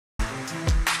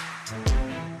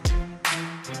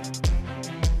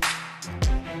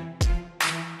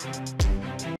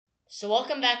So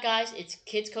welcome back, guys. It's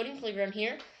Kids Coding Playground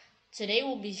here. Today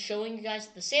we'll be showing you guys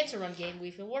the Santa Run game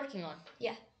we've been working on.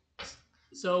 Yeah.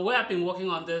 So we have been working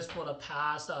on this for the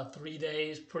past 3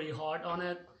 days, pretty hard on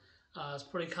it. It's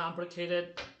pretty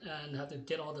complicated and have to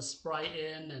get all the sprite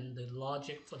in and the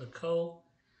logic for the code.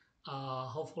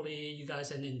 Hopefully you guys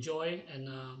can enjoy and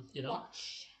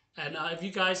Watch. And if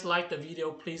you guys like the video,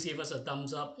 please give us a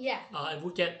thumbs up. Yeah. If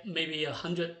we get maybe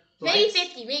 100 maybe likes,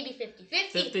 50, maybe 50.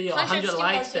 50 or 100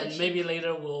 likes, then maybe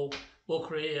later we'll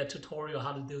create a tutorial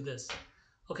how to do this.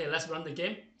 Okay, let's run the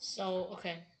game.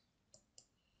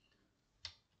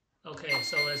 Okay,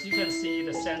 so as you can see,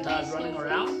 the Santa is running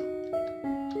around.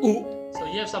 So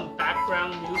you have some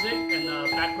background music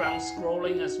and background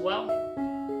scrolling as well.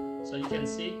 So you can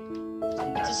see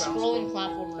some background it's a scrolling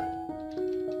platformer.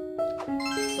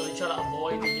 So you try to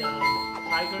avoid the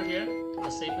tiger here, the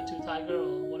saber-tooth tiger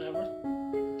or whatever.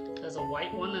 There's a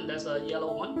white one and there's a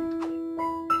yellow one.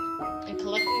 And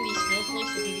collecting these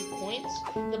snowflakes will give you points.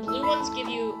 The blue ones give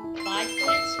you 5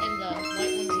 points and the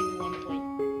white ones give you 1 point.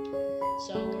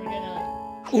 So we're gonna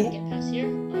try to get past here.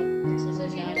 It says I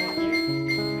died right there.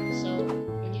 So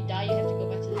when you die, you have to go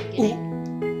back to the beginning.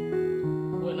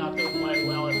 We're not doing quite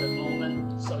well at the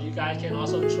moment, so you guys can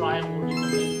also try it. We'll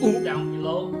leave the link down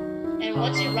below. And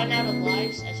once you run out of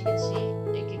lives, as you can see,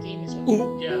 the game is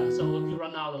over. Yeah, so if you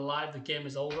run out of life, the game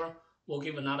is over. We'll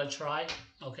give another try.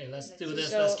 Okay, let's do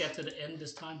this. Let's get to the end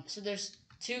this time. So there's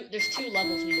two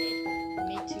levels we made. We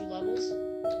made 2 levels.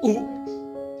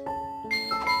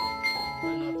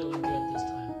 We're not doing good this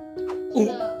time.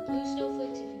 The blue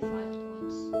snowflakes give you 5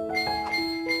 points.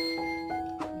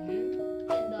 And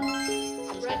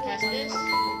So let's get past this.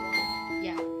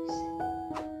 Yeah.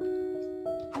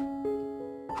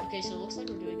 Okay, so it looks like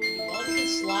we're doing pretty well. We can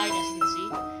slide, as you can see.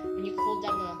 When you hold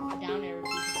down the down arrow, you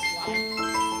can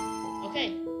slide. Okay,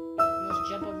 let's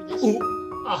jump over this.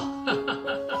 Oh.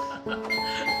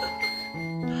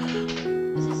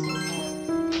 This is so hard.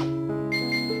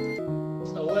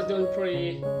 So we're doing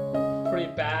pretty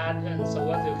bad, and so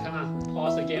we'll have to kind of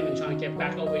pause the game and try to get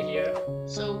back over here.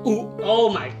 So, Oh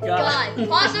my god! God,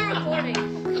 pause the recording.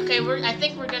 okay, I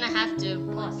think we're gonna have to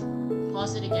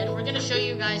pause it again. We're gonna show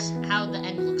you guys how the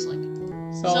end looks like.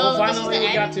 So finally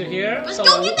we got to here. Let's so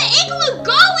go get the igloo.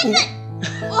 Go with it.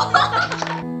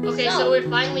 Okay, so we're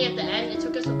finally at the end. It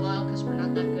took us a while because we're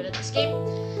not that good at this game.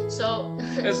 So,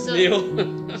 It's so, new.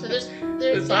 so there's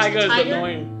The tiger is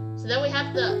annoying. So then we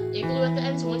have the igloo at the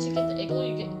end. So once you get the igloo,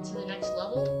 you get to the next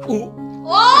level.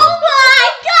 Oh my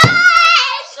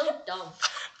god! So dumb.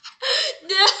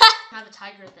 Have a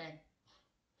tiger at the end.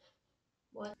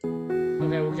 What?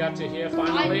 Okay, we got to here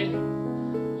finally.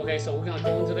 Okay, so we're gonna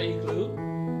go into the igloo.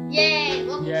 Yay!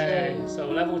 Level 2. Yay!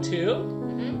 So level 2.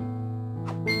 Mm-hmm.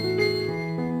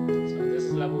 So this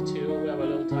is level 2. We have a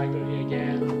little tiger here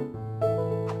again.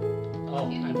 Oh,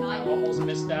 I almost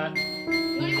missed that. You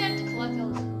don't even have to collect all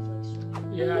the snowflakes.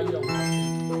 Yeah, you don't have to.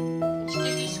 It just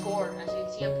gives you score. As you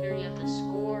can see up here, you have the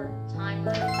score,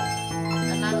 timer, the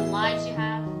amount of lives you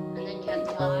have, and then you have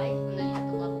the level, and then you have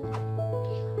the level.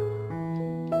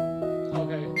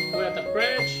 Okay, we're at the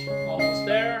bridge. Almost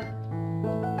there.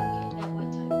 Okay, that one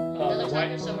time. Another the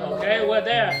tiger somewhere over Okay, we're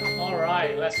there. All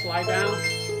right, let's slide down.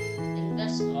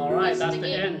 And All right, that's the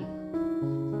game.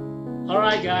 end. All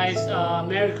right, guys.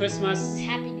 Merry Christmas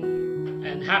Happy New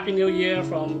Year. and Happy New Year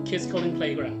from Kids Coding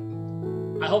Playground.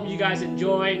 I hope you guys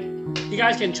enjoy. You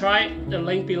guys can try the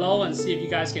link below and see if you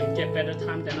guys can get better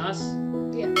time than us.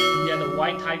 Yeah. Yeah, the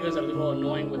white tiger is a little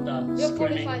annoying with the We have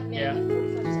screaming. 45 minutes. Yeah.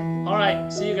 45 seconds. All right,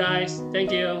 see you guys.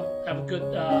 Thank you. Have a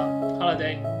good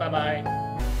holiday. Bye bye.